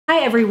Hi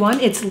everyone,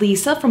 it's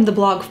Lisa from the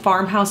blog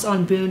Farmhouse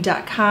on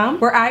Boone.com,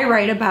 where I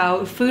write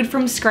about food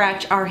from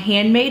scratch, our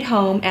handmade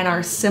home, and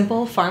our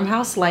simple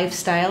farmhouse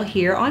lifestyle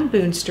here on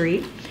Boone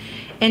Street.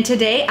 And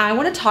today I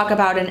want to talk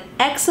about an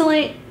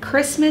excellent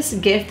Christmas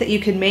gift that you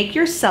can make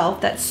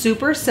yourself that's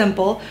super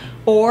simple,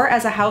 or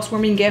as a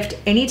housewarming gift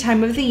any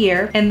time of the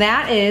year, and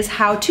that is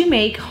how to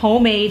make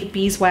homemade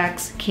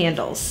beeswax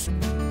candles.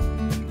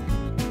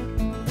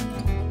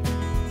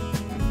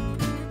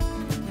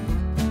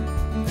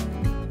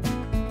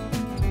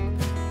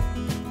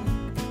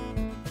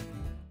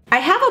 I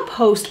have a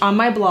post on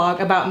my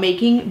blog about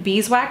making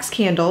beeswax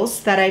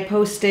candles that I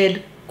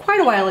posted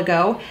quite a while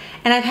ago,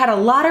 and I've had a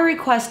lot of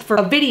requests for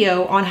a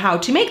video on how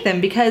to make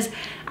them because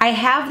I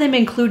have them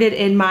included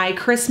in my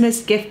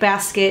Christmas gift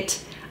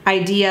basket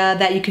idea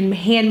that you can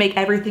hand make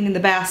everything in the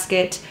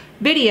basket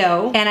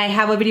video, and I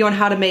have a video on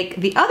how to make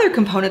the other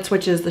components,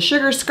 which is the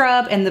sugar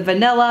scrub and the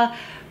vanilla,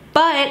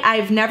 but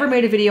I've never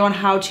made a video on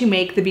how to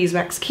make the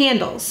beeswax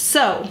candles.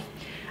 So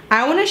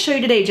I want to show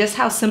you today just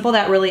how simple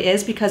that really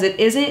is because it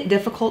isn't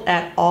difficult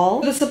at all.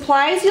 The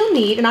supplies you'll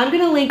need, and I'm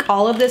going to link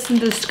all of this in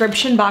the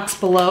description box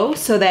below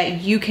so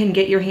that you can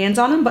get your hands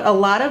on them, but a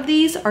lot of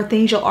these are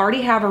things you'll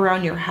already have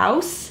around your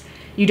house.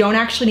 You don't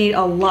actually need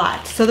a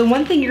lot. So the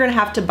one thing you're going to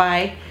have to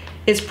buy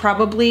is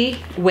probably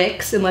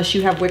wicks, unless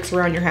you have wicks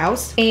around your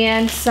house,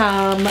 and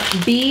some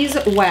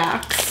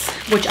beeswax,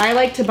 which I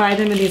like to buy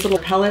them in these little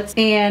pellets,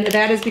 and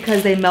that is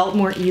because they melt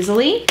more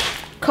easily.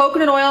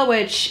 Coconut oil,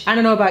 which I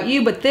don't know about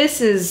you, but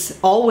this is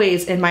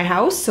always in my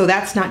house, so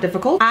that's not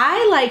difficult.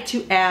 I like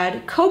to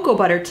add cocoa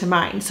butter to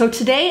mine. So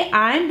today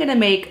I'm gonna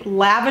make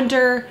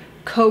lavender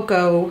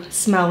cocoa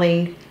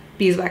smelling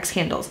beeswax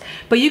candles.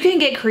 But you can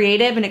get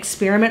creative and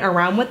experiment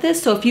around with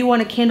this. So if you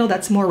want a candle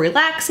that's more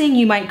relaxing,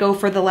 you might go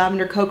for the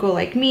lavender cocoa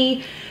like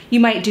me.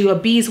 You might do a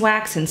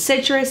beeswax and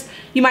citrus.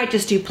 You might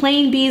just do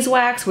plain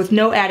beeswax with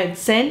no added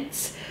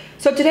scents.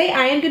 So today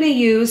I am going to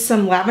use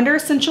some lavender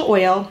essential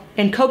oil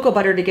and cocoa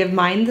butter to give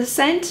mine the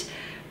scent,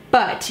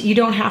 but you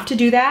don't have to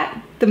do that.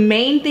 The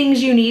main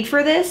things you need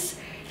for this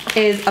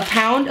is a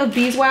pound of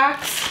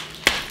beeswax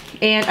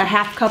and a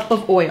half cup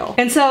of oil.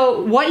 And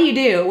so what you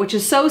do, which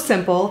is so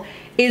simple,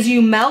 is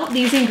you melt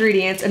these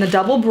ingredients in a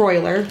double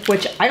broiler,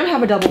 which I don't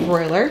have a double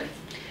broiler.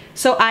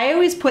 So I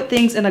always put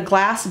things in a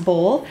glass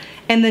bowl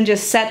and then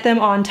just set them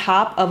on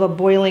top of a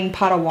boiling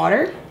pot of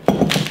water.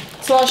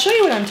 So I'll show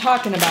you what I'm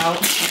talking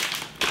about.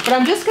 But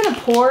I'm just gonna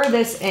pour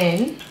this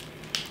in.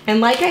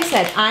 And like I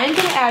said, I'm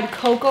gonna add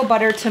cocoa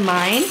butter to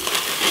mine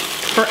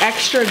for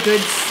extra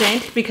good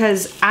scent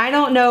because I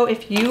don't know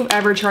if you've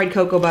ever tried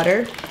cocoa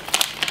butter,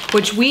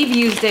 which we've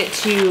used it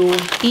to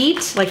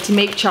eat, like to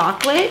make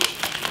chocolate,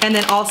 and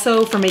then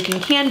also for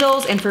making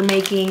candles and for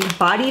making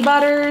body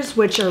butters,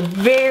 which are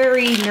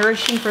very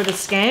nourishing for the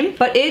skin,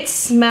 but it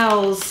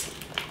smells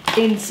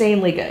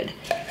insanely good.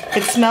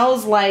 It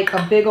smells like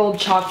a big old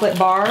chocolate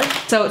bar,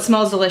 so it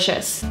smells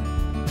delicious.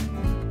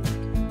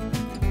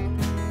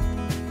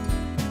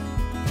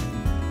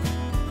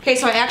 Okay,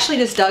 so I actually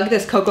just dug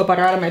this cocoa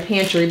butter out of my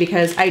pantry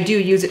because I do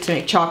use it to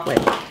make chocolate,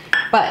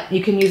 but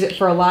you can use it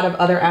for a lot of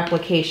other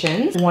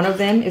applications. One of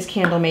them is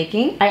candle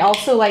making. I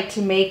also like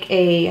to make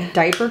a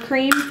diaper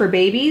cream for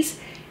babies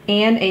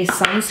and a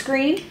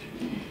sunscreen.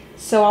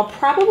 So I'll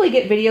probably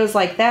get videos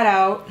like that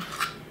out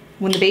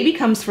when the baby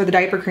comes for the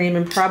diaper cream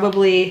and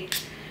probably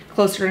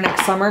closer to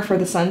next summer for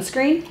the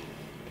sunscreen.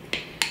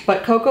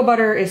 But cocoa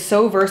butter is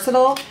so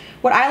versatile.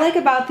 What I like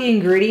about the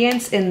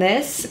ingredients in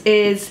this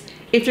is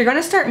if you're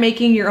gonna start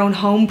making your own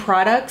home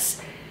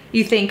products,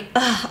 you think,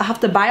 ugh, I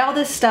have to buy all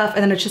this stuff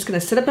and then it's just gonna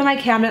sit up in my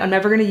cabinet, I'm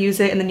never gonna use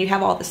it, and then you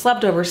have all this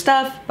leftover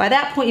stuff. By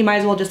that point, you might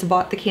as well just have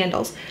bought the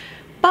candles.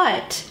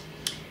 But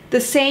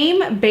the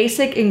same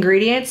basic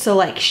ingredients, so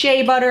like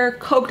shea butter,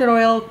 coconut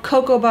oil,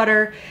 cocoa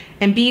butter,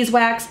 and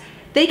beeswax,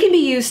 they can be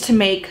used to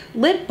make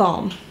lip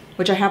balm,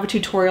 which I have a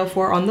tutorial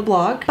for on the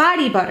blog,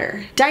 body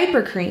butter,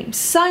 diaper cream,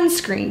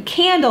 sunscreen,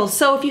 candles.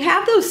 So if you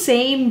have those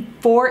same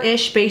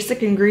 4-ish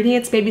basic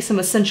ingredients, maybe some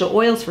essential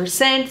oils for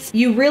scents,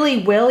 you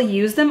really will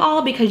use them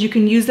all because you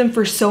can use them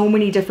for so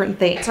many different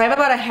things. So I have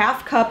about a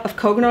half cup of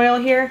coconut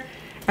oil here.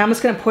 I'm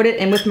just gonna put it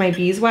in with my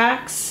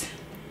beeswax.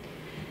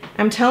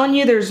 I'm telling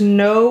you, there's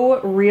no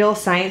real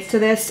science to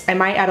this. I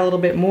might add a little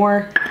bit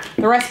more.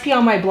 The recipe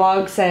on my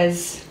blog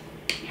says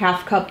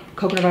half cup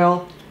coconut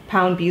oil,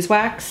 pound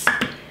beeswax.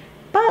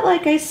 But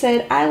like I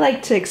said, I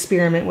like to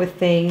experiment with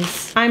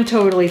things. I'm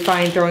totally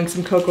fine throwing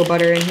some cocoa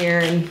butter in here.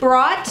 And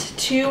brought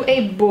to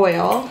a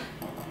boil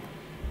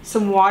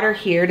some water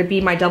here to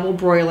be my double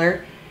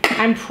broiler.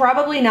 I'm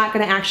probably not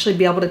gonna actually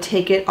be able to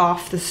take it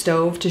off the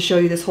stove to show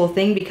you this whole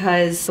thing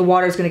because the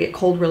water is gonna get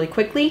cold really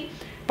quickly.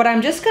 But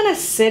I'm just gonna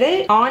sit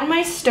it on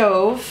my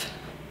stove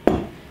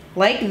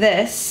like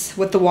this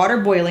with the water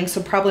boiling,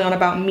 so probably on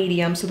about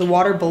medium, so the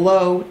water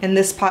below and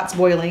this pot's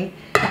boiling.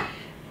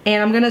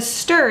 And I'm gonna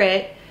stir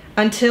it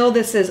until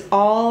this is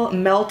all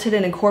melted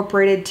and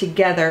incorporated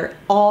together,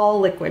 all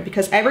liquid,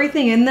 because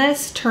everything in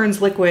this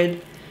turns liquid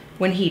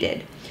when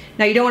heated.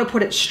 Now you don't want to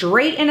put it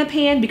straight in a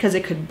pan because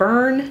it could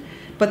burn,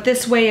 but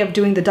this way of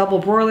doing the double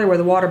broiler where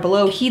the water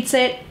below heats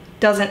it,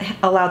 doesn't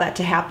allow that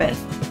to happen.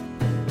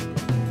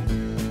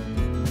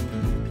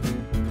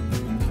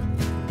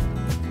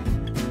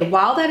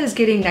 While that is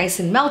getting nice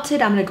and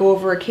melted, I'm gonna go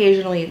over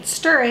occasionally and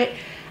stir it.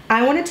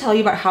 I wanna tell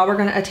you about how we're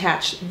gonna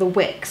attach the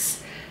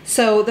wicks.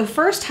 So the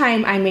first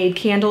time I made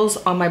candles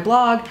on my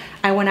blog,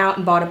 I went out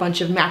and bought a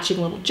bunch of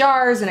matching little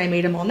jars and I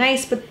made them all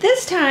nice. But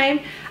this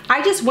time,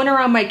 I just went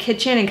around my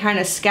kitchen and kind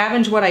of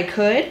scavenged what I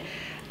could.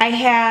 I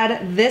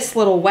had this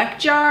little wick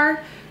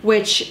jar,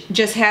 which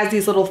just has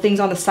these little things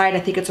on the side. I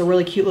think it's a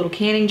really cute little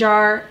canning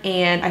jar,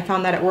 and I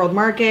found that at World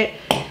Market.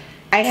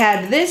 I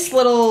had this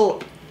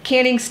little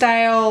canning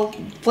style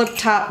flip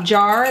top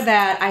jar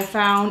that I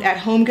found at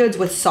Home Goods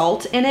with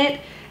salt in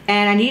it,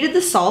 and I needed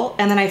the salt,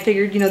 and then I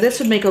figured, you know, this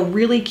would make a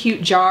really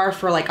cute jar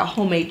for like a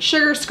homemade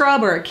sugar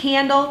scrub or a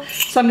candle,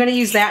 so I'm gonna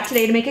use that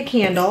today to make a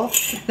candle.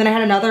 Then I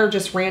had another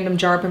just random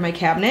jar up in my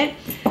cabinet.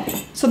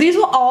 So these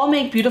will all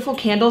make beautiful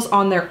candles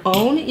on their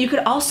own. You could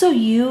also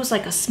use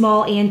like a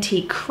small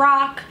antique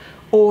crock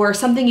or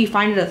something you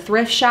find at a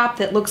thrift shop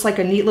that looks like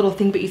a neat little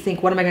thing, but you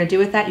think, what am I gonna do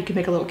with that? You can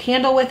make a little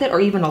candle with it, or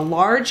even a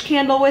large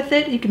candle with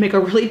it. You can make a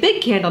really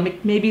big candle,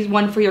 maybe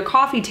one for your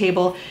coffee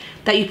table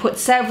that you put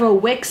several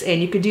wicks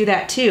in. You could do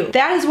that too.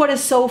 That is what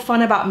is so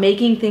fun about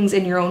making things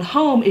in your own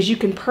home, is you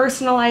can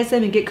personalize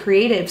them and get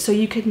creative. So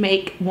you could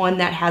make one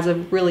that has a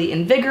really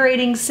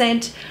invigorating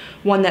scent,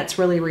 one that's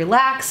really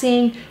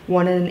relaxing,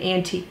 one in an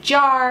antique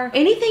jar,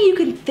 anything you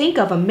can think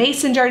of, a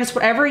mason jar, just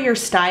whatever your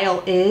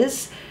style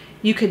is,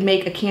 you could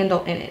make a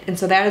candle in it. And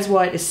so that is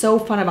what is so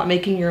fun about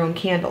making your own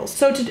candles.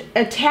 So to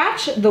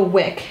attach the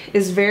wick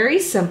is very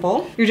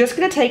simple. You're just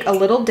gonna take a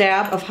little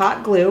dab of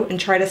hot glue and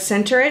try to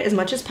center it as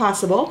much as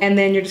possible. And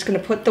then you're just gonna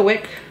put the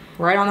wick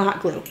right on the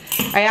hot glue.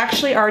 I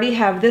actually already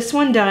have this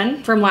one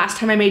done from last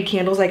time I made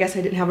candles. I guess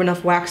I didn't have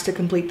enough wax to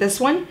complete this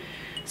one.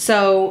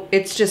 So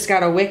it's just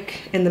got a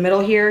wick in the middle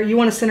here. You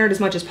wanna center it as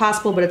much as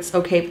possible, but it's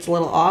okay if it's a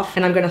little off.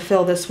 And I'm gonna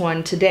fill this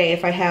one today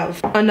if I have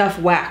enough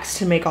wax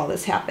to make all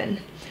this happen.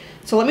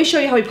 So let me show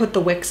you how we put the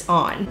wicks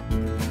on.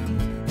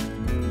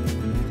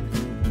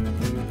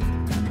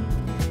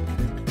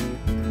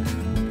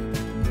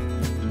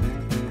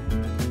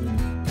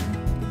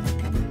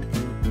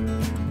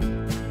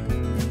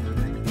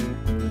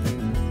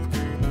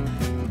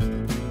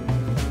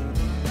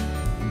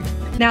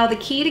 Now the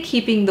key to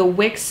keeping the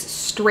wicks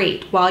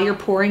straight while you're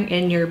pouring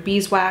in your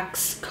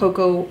beeswax,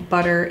 cocoa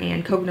butter,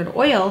 and coconut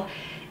oil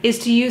is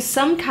to use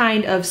some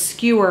kind of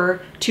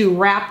skewer to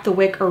wrap the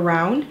wick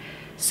around.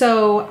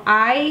 So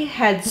I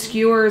had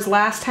skewers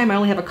last time, I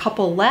only have a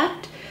couple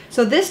left.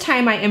 So this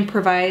time I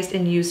improvised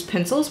and used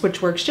pencils,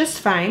 which works just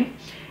fine.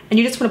 And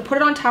you just wanna put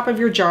it on top of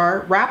your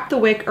jar, wrap the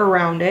wick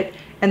around it,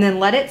 and then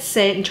let it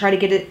sit and try to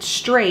get it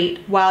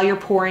straight while you're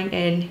pouring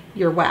in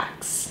your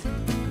wax.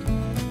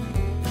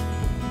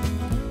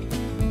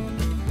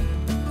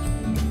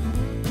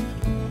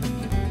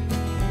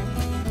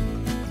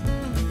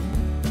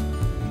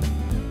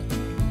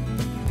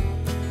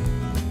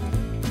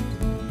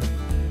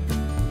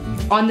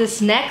 On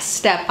this next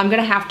step, I'm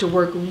gonna have to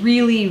work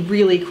really,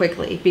 really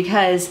quickly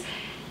because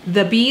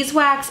the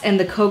beeswax and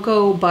the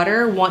cocoa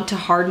butter want to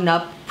harden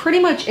up pretty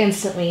much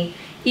instantly,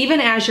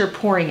 even as you're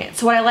pouring it.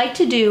 So what I like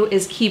to do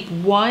is keep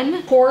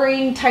one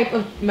pouring type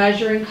of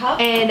measuring cup,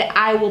 and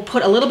I will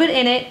put a little bit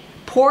in it,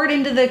 pour it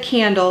into the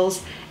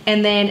candles,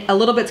 and then a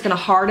little bit's gonna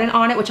harden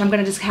on it, which I'm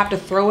gonna just have to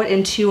throw it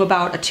into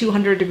about a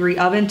 200-degree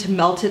oven to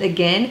melt it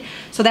again.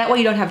 So that way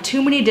you don't have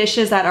too many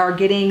dishes that are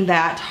getting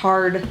that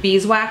hard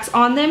beeswax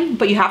on them,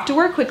 but you have to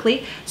work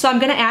quickly. So I'm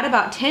gonna add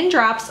about 10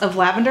 drops of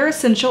lavender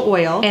essential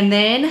oil, and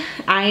then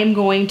I am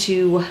going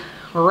to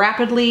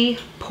rapidly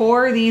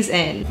pour these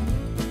in.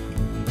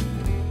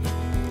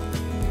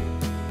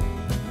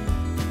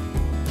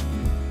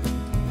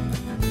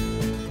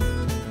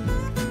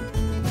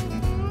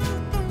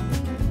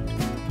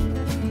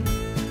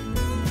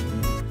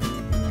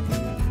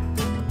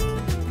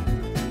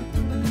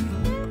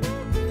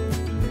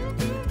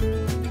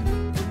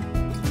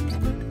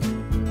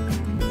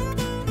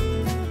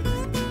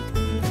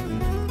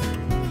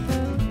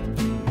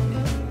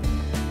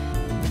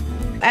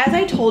 As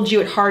I told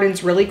you, it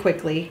hardens really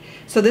quickly.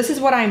 So this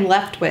is what I'm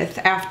left with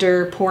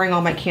after pouring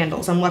all my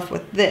candles. I'm left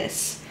with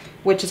this,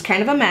 which is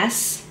kind of a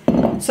mess.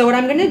 So what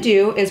I'm gonna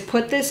do is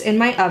put this in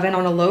my oven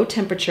on a low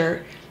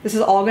temperature. This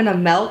is all gonna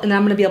melt, and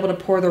I'm gonna be able to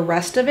pour the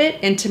rest of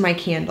it into my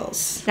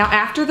candles. Now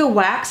after the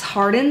wax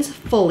hardens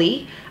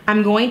fully,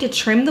 I'm going to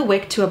trim the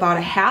wick to about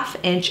a 1/2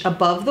 inch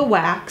above the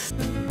wax.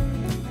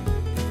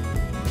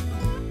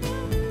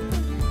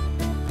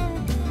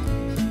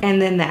 And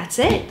then that's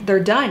it, they're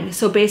done.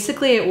 So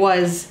basically it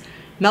was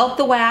melt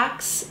the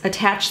wax,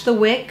 attach the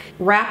wick,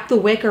 wrap the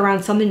wick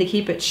around something to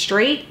keep it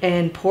straight,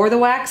 and pour the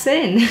wax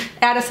in.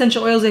 Add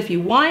essential oils if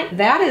you want.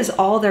 That is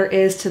all there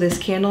is to this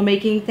candle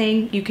making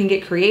thing. You can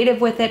get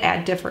creative with it,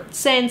 add different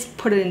scents,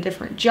 put it in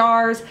different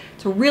jars.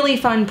 It's a really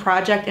fun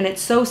project and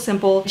it's so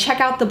simple. Check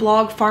out the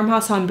blog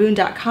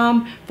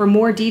farmhouseonboone.com for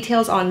more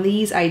details on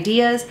these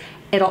ideas.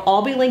 It'll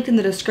all be linked in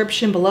the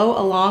description below,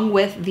 along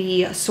with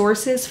the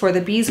sources for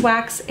the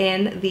beeswax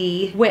and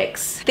the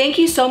wicks. Thank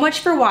you so much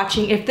for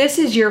watching. If this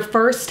is your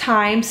first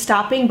time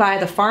stopping by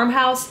the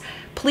farmhouse,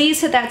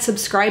 please hit that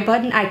subscribe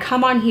button. I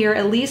come on here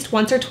at least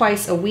once or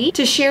twice a week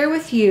to share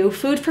with you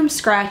food from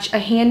scratch, a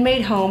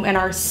handmade home, and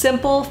our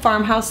simple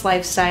farmhouse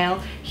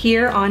lifestyle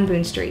here on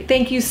Boone Street.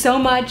 Thank you so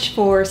much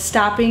for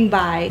stopping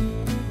by.